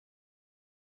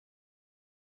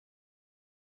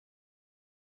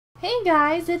Hey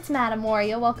guys, it's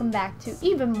MadameWario. Welcome back to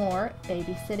even more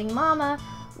Babysitting Mama.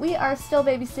 We are still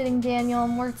babysitting Daniel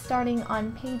and we're starting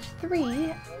on page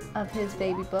 3 of his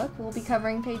baby book. We'll be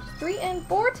covering pages 3 and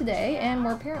 4 today, and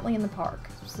we're apparently in the park.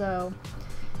 So,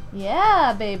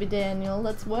 yeah, baby Daniel,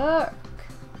 let's work.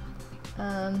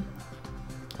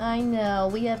 I know,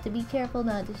 we have to be careful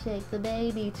not to shake the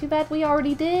baby. Too bad we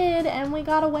already did and we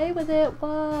got away with it.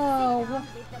 Whoa.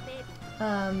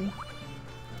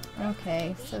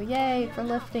 Okay, so yay for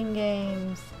lifting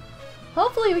games.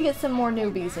 Hopefully we get some more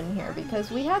newbies in here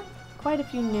because we had quite a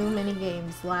few new mini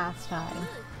games last time.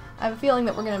 I have a feeling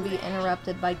that we're going to be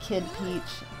interrupted by Kid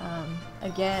Peach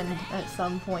again at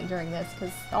some point during this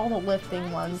because all the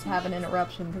lifting ones have an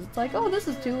interruption because it's like, oh, this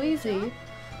is too easy.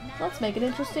 Let's make it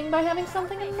interesting by having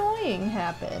something annoying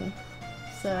happen.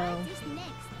 So,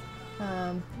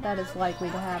 that is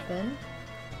likely to happen.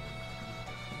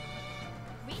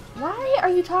 Why are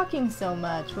you talking so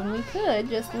much when we could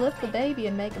just lift the baby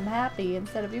and make him happy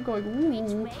instead of you going,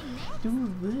 ooh,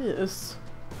 do this?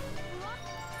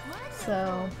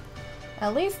 So,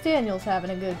 at least Daniel's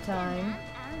having a good time.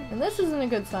 And this isn't a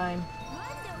good sign.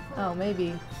 Oh,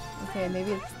 maybe. Okay,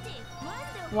 maybe it's...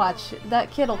 Watch, that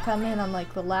kid will come in on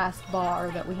like the last bar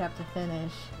that we have to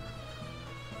finish.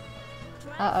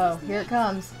 Uh-oh, here it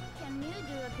comes.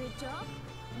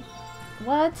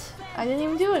 What? I didn't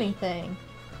even do anything.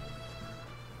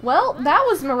 Well, that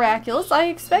was miraculous. I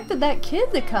expected that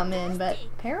kid to come in, but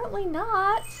apparently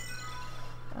not.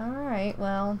 Alright,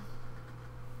 well.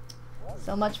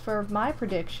 So much for my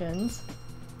predictions.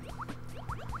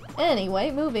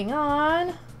 Anyway, moving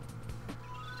on.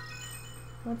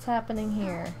 What's happening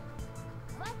here?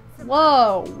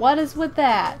 Whoa, what is with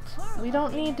that? We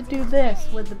don't need to do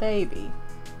this with the baby.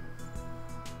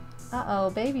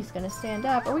 Uh-oh, baby's gonna stand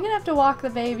up. Are we gonna have to walk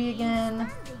the baby again?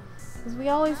 Because we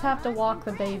always have to walk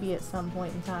the baby at some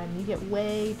point in time. You get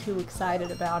way too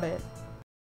excited about it.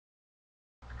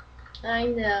 I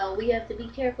know, we have to be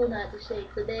careful not to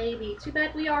shake the baby. Too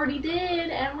bad we already did,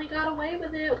 and we got away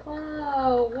with it.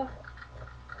 Whoa.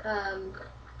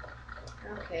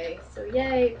 Okay, so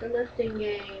yay for lifting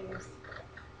games.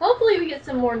 Hopefully we get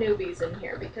some more newbies in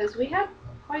here, because we had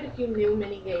quite a few new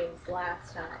mini games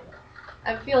last time.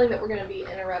 I have a feeling that we're going to be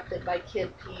interrupted by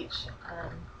Kid Peach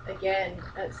again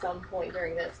at some point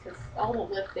during this, because all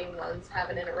the lifting ones have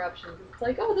an interruption. It's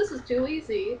like, oh, this is too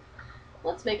easy.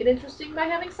 Let's make it interesting by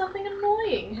having something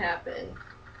annoying happen.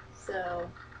 So,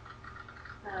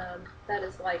 that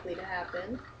is likely to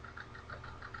happen.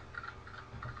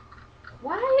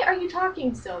 Why are you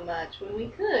talking so much when we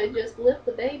could just lift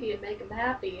the baby and make him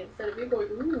happy instead of you going,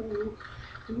 ooh,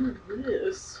 do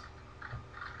this?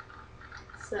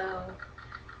 So,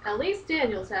 at least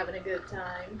Daniel's having a good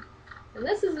time. And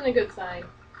this isn't a good sign.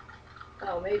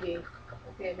 Oh, maybe.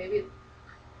 Okay, maybe.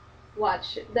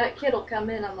 Watch, that kid will come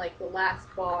in on like the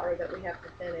last bar that we have to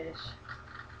finish.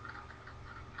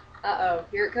 Uh-oh,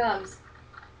 here it comes.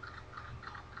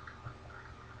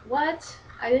 What?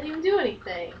 I didn't even do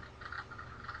anything.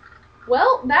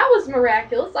 Well, that was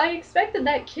miraculous. I expected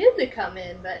that kid to come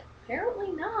in, but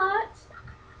apparently not.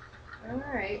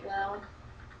 Alright, well.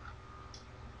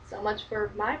 So much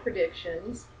for my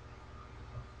predictions.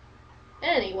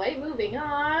 Anyway, moving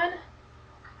on.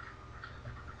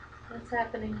 What's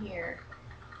happening here?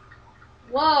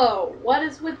 Whoa, what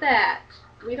is with that?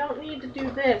 We don't need to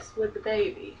do this with the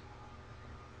baby.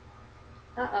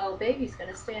 Uh-oh, baby's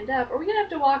gonna stand up. Are we gonna have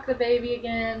to walk the baby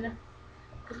again?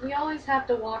 Because we always have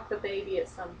to walk the baby at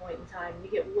some point in time.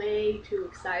 You get way too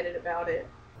excited about it.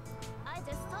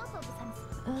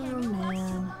 Oh,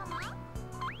 man.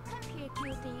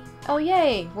 Oh,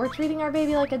 yay! We're treating our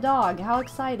baby like a dog. How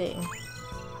exciting.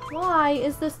 Why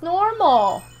is this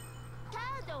normal?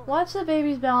 Watch the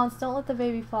baby's balance. Don't let the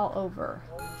baby fall over.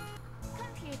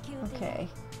 Okay.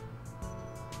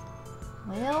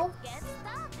 Well...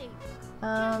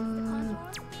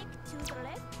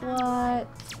 What?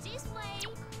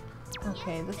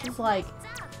 Okay, this is like...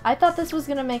 I thought this was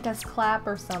gonna make us clap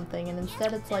or something, and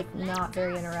instead it's like not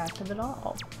very interactive at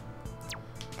all.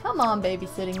 Come on,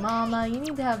 Babysitting Mama, you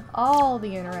need to have all the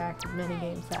interactive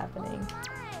minigames happening.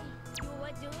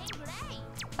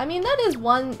 I mean, that is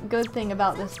one good thing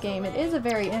about this game. It is a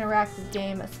very interactive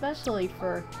game, especially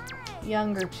for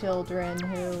younger children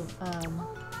who,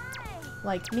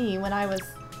 like me, when I was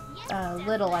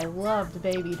little, I loved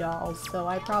baby dolls, so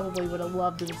I probably would have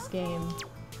loved this game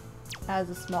as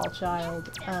a small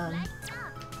child,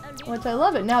 which I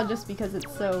love it now just because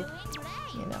it's so,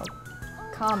 you know,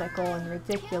 comical and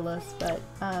ridiculous, but,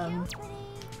 wow,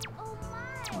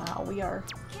 we are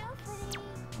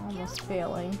almost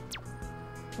failing.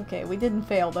 Okay, we didn't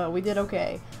fail though, we did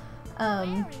okay.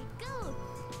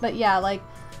 But yeah, like,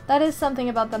 that is something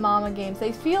about the Mama games.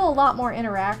 They feel a lot more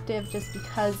interactive just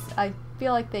because I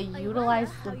feel like they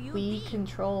utilize the Wii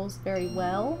controls very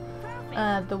well.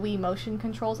 The Wii motion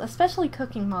controls, especially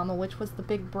Cooking Mama, which was the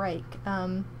big break.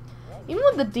 Even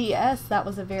with the DS, that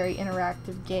was a very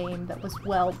interactive game that was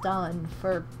well done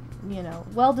for, you know,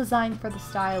 well designed for the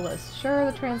stylus. Sure,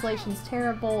 the translation's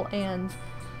terrible, and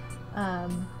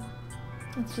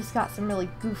it's just got some really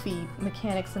goofy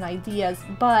mechanics and ideas,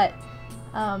 but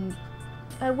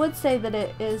I would say that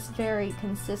it is very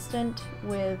consistent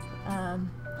with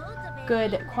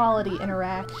good quality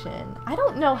interaction. I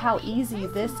don't know how easy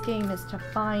this game is to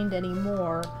find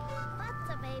anymore,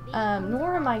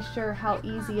 nor am I sure how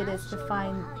easy it is to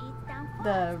find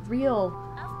the real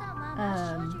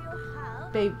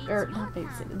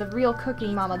the real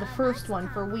Cooking Mama, the first one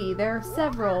for Wii. There are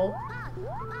several,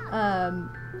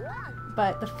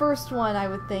 but the first one I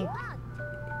would think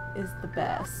is the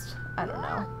best. I don't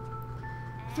know.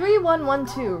 3, 1, 1,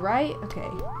 2, right? Okay.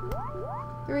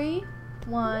 3,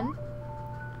 1,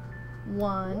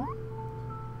 1,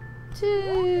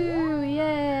 2.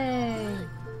 Yay!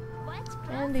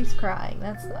 And he's crying.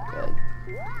 That's not good.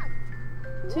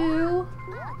 2,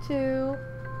 2,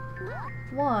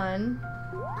 1,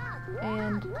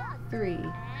 and 3.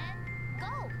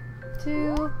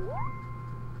 2,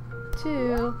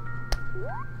 2,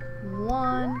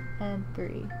 1, and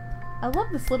 3. I love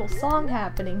this little song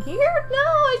happening here. No,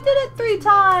 I did it 3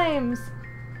 times.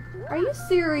 Are you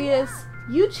serious?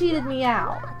 You cheated me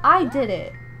out. I did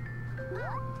it.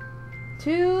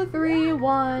 2, 3,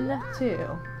 1,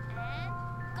 2.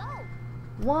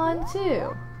 1,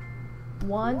 2.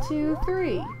 1, 2,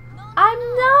 3. I'm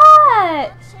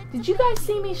not! Did you guys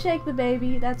see me shake the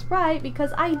baby? That's right,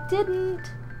 because I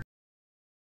didn't.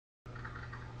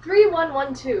 3, 1,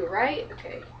 1, 2, right?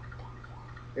 Okay.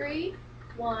 3,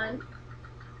 1,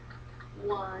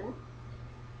 1,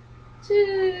 2.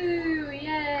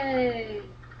 Yay!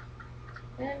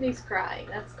 And he's crying.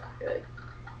 That's not good.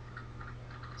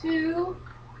 2,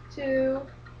 2,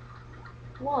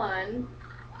 1,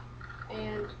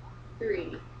 and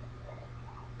 3.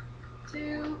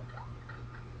 2,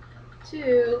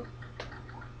 2,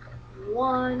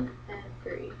 1, and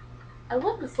 3. I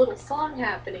love this little song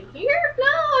happening here. No,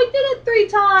 I did it 3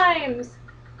 times.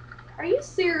 Are you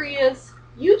serious?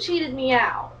 You cheated me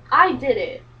out. I did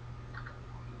it.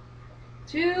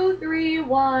 2, 3,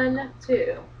 1,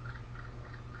 2.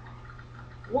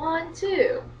 1,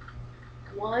 2.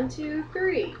 1, 2,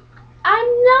 3.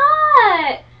 I'm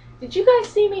not! Did you guys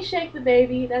see me shake the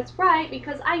baby? That's right,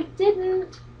 because I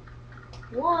didn't.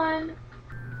 1,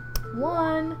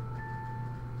 1,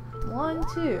 1,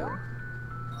 2.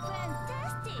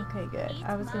 Okay, good.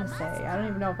 I was gonna say, I don't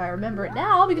even know if I remember it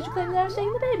now because you claimed that I was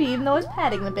shaking the baby, even though I was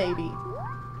patting the baby.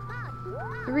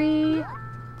 3,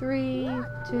 3,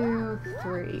 2,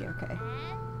 3. Okay.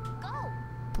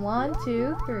 1,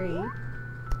 2, 3.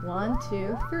 1,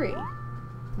 2, 3.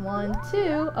 1,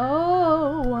 2.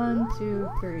 Oh, 1, 2,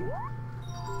 3.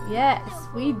 Yes,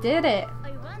 we did it.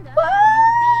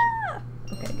 Ah!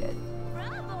 Okay, good.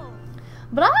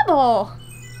 Bravo!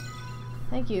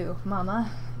 Thank you,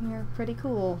 Mama. You're pretty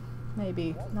cool.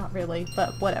 Maybe. Not really,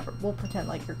 but whatever. We'll pretend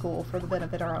like you're cool for the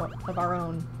benefit of our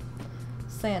own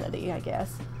sanity, I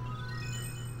guess.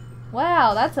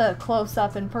 Wow, that's a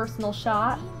close-up and personal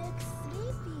shot.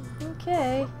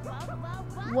 Okay.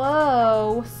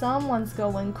 Whoa, someone's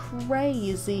going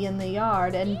crazy in the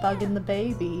yard and bugging the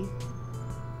baby.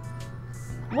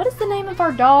 What is the name of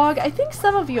our dog? I think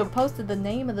some of you have posted the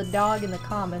name of the dog in the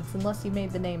comments, unless you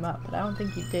made the name up, but I don't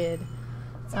think you did.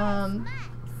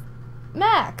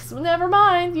 Max! Never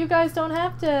mind, you guys don't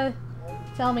have to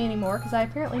tell me anymore, because I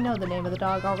apparently know the name of the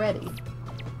dog already.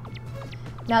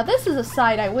 Now this is a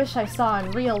sight I wish I saw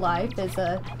in real life, is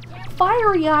a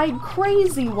fiery-eyed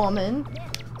crazy woman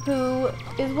who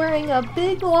is wearing a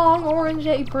big long orange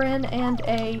apron and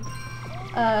a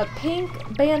pink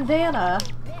bandana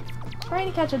trying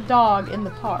to catch a dog in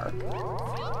the park.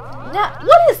 Now,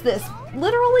 what is this?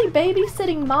 Literally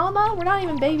babysitting Mama? We're not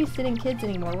even babysitting kids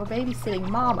anymore, we're babysitting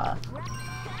Mama.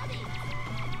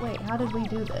 Wait, how did we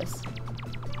do this?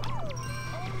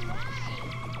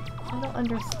 I don't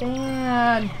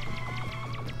understand.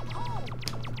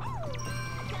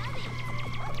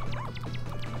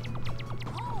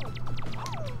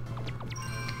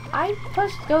 I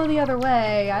pushed go the other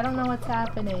way. I don't know what's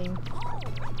happening.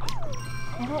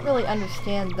 I don't really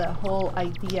understand the whole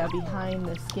idea behind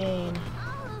this game.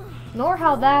 Nor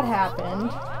how that happened.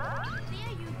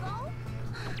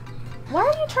 Why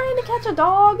are you trying to catch a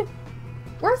dog?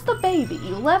 Where's the baby?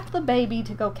 You left the baby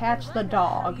to go catch the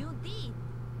dog.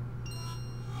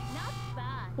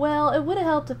 Well, it would have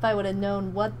helped if I would have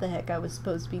known what the heck I was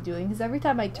supposed to be doing, because every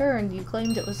time I turned, you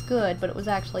claimed it was good, but it was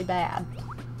actually bad.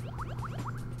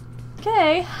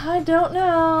 Okay, I don't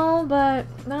know, but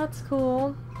that's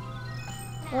cool.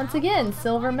 Once again,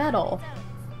 silver medal.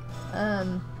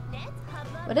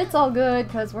 But it's all good,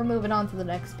 because we're moving on to the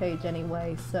next page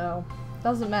anyway, so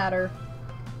doesn't matter.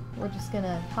 We're just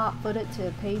gonna hot-foot it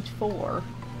to page 4.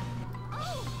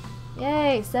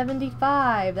 Yay,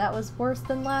 75! That was worse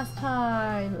than last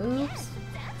time. Oops. It's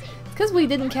because we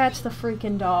didn't catch the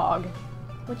freaking dog.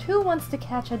 Which, who wants to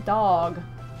catch a dog?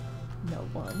 No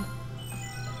one.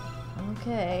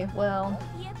 Okay, well.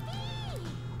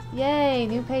 Yay,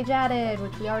 new page added,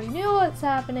 which we already knew what's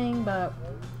happening, but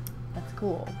that's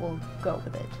cool. We'll go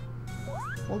with it.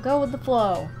 We'll go with the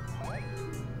flow.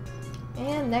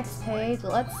 And next page,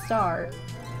 let's start.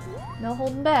 No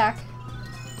holding back.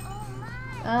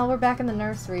 We're back in the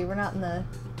nursery. We're not in the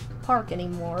park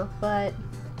anymore, but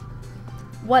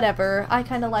whatever. I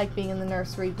kind of like being in the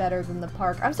nursery better than the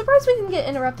park. I'm surprised we didn't get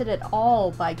interrupted at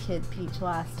all by Kid Peach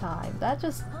last time.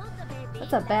 That's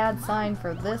a bad sign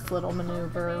for this little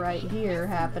maneuver right here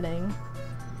happening.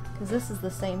 Because this is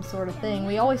the same sort of thing.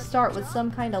 We always start with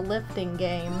some kind of lifting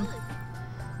game.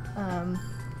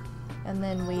 And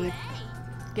then we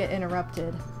get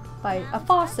interrupted by a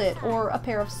faucet or a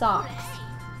pair of socks.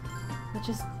 Which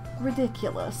is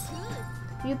ridiculous.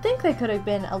 You'd think they could have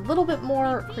been a little bit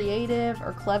more creative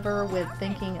or clever with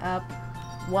thinking up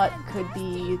what could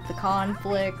be the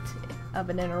conflict of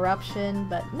an interruption,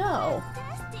 but no.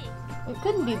 It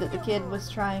couldn't be that the kid was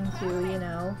trying to, you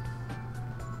know,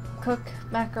 cook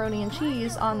macaroni and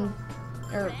cheese in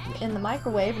the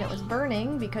microwave and it was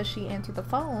burning because she answered the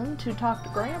phone to talk to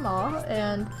Grandma,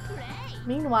 and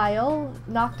meanwhile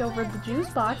knocked over the juice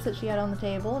box that she had on the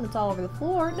table and it's all over the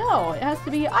floor. No, it has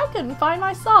to be, I couldn't find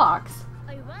my socks.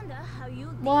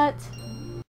 What?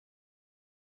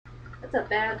 That's a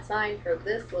bad sign for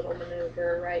this little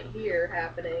maneuver right here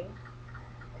happening.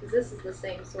 Because this is the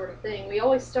same sort of thing. We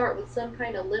always start with some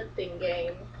kind of lifting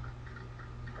game.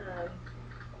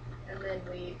 And then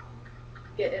we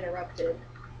get interrupted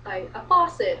by a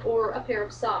faucet or a pair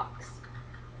of socks.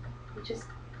 Which is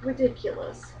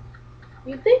ridiculous.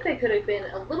 You'd think they could have been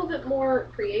a little bit more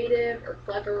creative or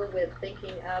clever with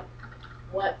thinking up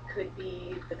what could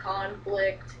be the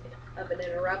conflict of an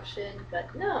interruption,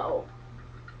 but no.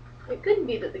 It couldn't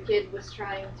be that the kid was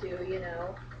trying to, you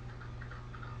know,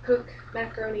 cook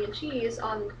macaroni and cheese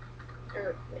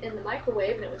in the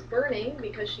microwave and it was burning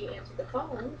because she answered the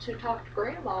phone to talk to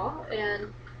Grandma,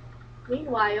 and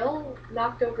meanwhile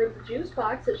knocked over the juice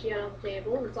box that she had on the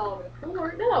table and it's all over the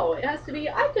floor. No, it has to be,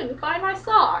 I couldn't find my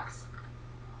socks.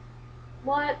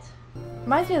 What?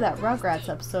 Reminds me of that Rugrats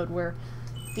episode where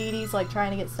Dee Dee's like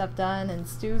trying to get stuff done and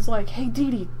Stu's like, hey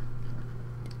Dee Dee,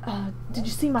 did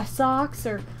you see my socks?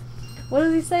 Or what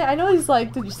does he say? I know he's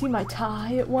like, did you see my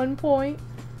tie at one point?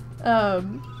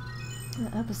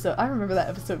 Episode, I remember that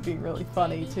episode being really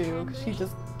funny too, because she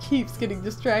just keeps getting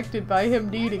distracted by him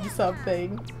needing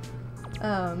something.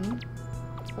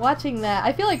 Watching that,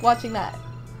 I feel like watching that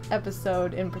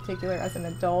episode in particular as an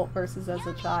adult versus as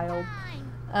a child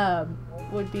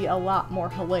would be a lot more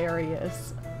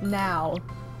hilarious now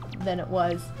than it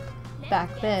was back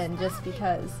then, just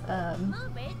because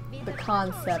the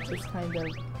concept is kind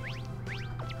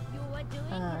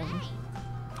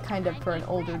of for an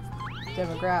older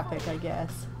demographic, I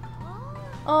guess.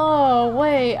 Oh,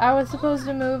 wait, I was supposed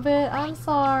to move it? I'm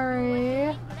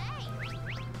sorry.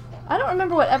 I don't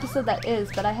remember what episode that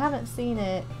is, but I haven't seen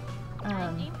it.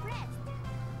 I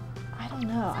don't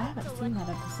know. I haven't seen that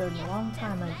episode in a long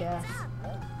time, I guess.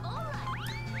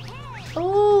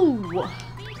 Ooh!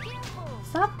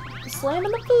 Stop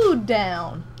slamming the food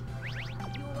down!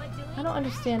 I don't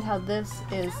understand how this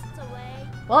is...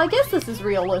 Well, I guess this is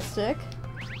realistic.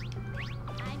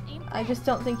 I just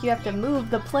don't think you have to move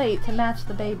the plate to match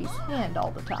the baby's hand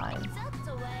all the time.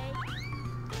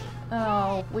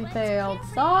 Oh, we failed.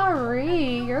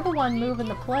 Sorry! You're the one moving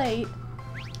the plate.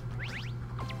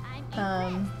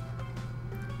 Oh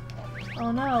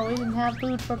no, we didn't have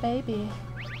food for baby.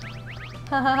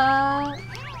 Haha.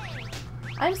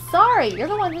 I'm sorry! You're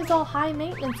the one who's all high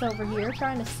maintenance over here,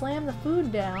 trying to slam the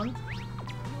food down.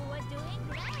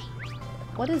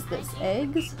 What is this?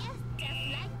 Eggs?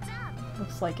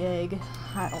 Looks like egg.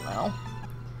 I don't know.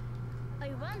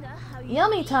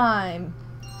 Yummy time!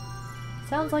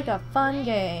 Sounds like a fun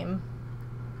game.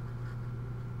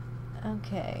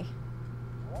 Okay.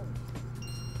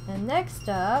 And next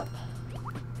up...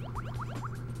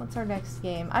 What's our next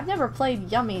game? I've never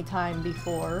played Yummy Time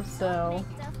before, so...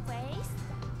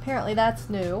 Apparently that's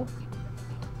new.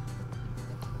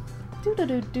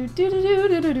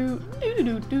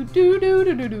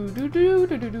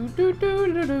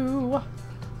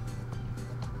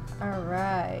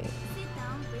 Alright.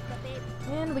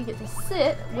 And we get to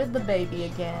sit with the baby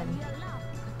again.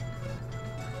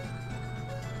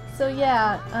 So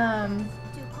yeah,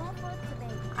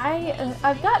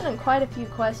 I've gotten quite a few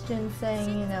questions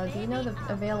saying, you know, do you know the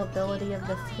availability of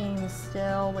this game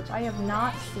still? Which I have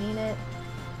not seen it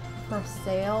for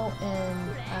sale in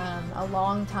a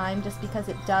long time, just because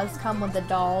it does come with the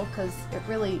doll, because it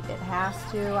has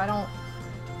to. I don't...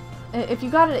 If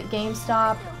you got it at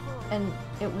GameStop and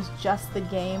it was just the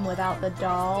game without the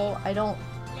doll, I don't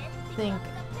think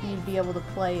you'd be able to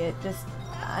play it. Just,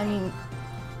 I mean,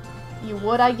 you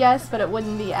would, I guess, but it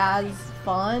wouldn't be as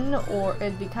fun, or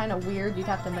it'd be kind of weird. You'd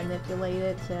have to manipulate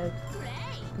it to,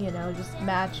 you know, just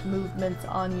match movements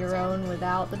on your own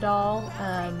without the doll,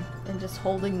 and just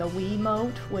holding the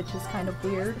Wiimote, which is kind of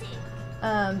weird.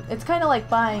 It's kind of like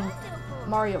buying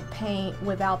Mario Paint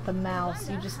without the mouse.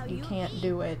 You can't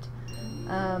do it.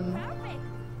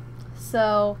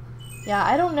 So, yeah,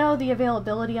 I don't know the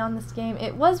availability on this game.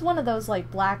 It was one of those, like,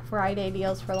 Black Friday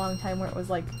deals for a long time where it was,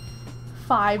 like,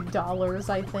 $5,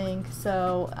 I think.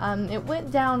 So, it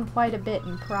went down quite a bit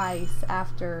in price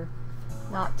after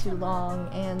not too long,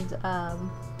 and,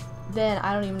 then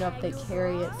I don't even know if they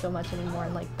carry it so much anymore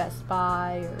in, like, Best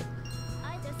Buy or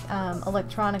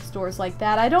electronic stores like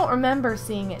that. I don't remember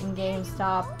seeing it in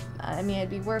GameStop. I mean, it'd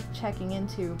be worth checking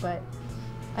into, but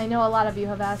I know a lot of you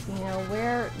have asked me, you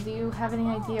know, do you have any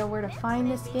idea where to find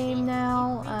this game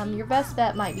now? Your best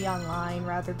bet might be online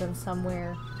rather than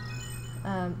somewhere,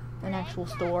 an actual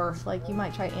store. Like, you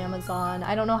might try Amazon.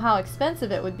 I don't know how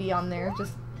expensive it would be on there,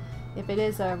 just if it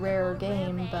is a rarer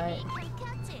game, but,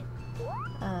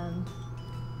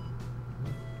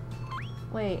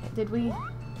 wait, did we...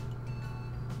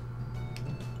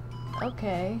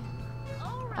 Okay,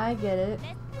 I get it.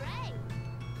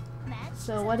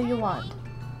 So what do you want?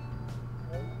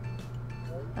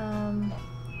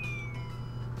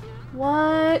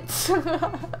 What?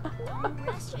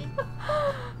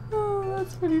 Oh,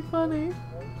 that's pretty funny.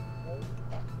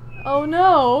 Oh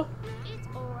no!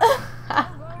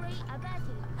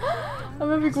 I'm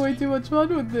having way too much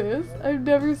fun with this. I've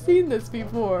never seen this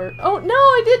before. Oh no,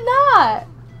 I did not!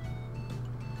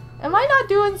 Am I not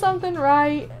doing something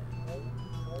right?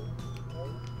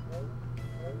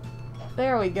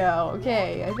 There we go.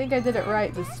 Okay, I think I did it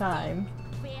right this time.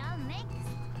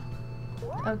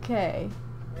 Okay.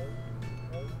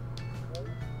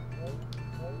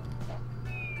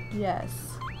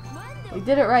 Yes. We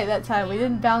did it right that time. We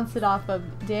didn't bounce it off of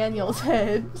Daniel's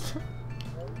head.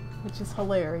 Which is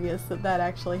hilarious that that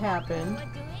actually happened.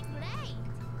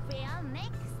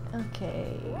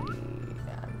 Okay.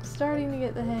 I'm starting to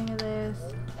get the hang of this.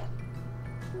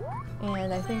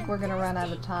 And I think we're gonna run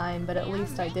out of time, but at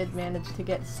least I did manage to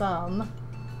get some.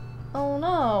 Oh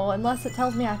no, unless it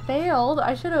tells me I failed.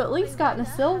 I should have at least gotten a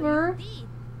silver.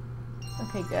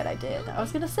 Okay, good, I did. I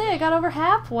was gonna say I got over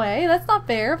halfway. That's not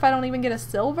fair if I don't even get a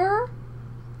silver.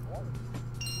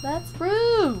 That's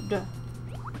rude.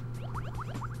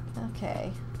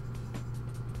 Okay.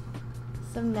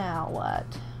 So now what?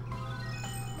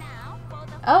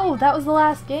 Oh, that was the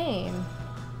last game.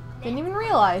 Didn't even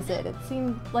realize it. It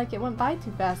seemed like it went by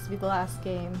too fast to be the last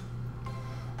game.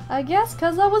 I guess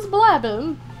 'cause I was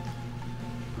blabbing.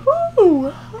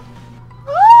 Whoo!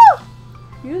 Ah!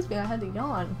 Excuse me, I had to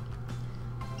yawn.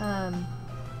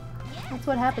 That's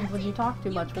what happens when you talk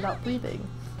too much without breathing.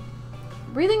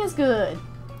 Breathing is good.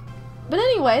 But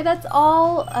anyway, that's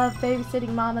all of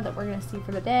Babysitting Mama that we're going to see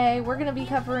for the day. We're going to be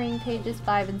covering pages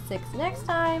 5 and 6 next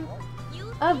time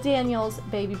of Daniel's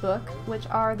baby book, which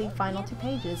are the final 2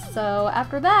 pages. So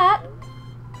after that,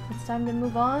 it's time to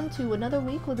move on to another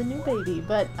week with a new baby.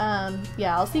 But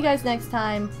yeah, I'll see you guys next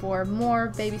time for more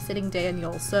Babysitting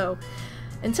Daniel. So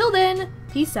until then,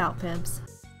 peace out, pimps.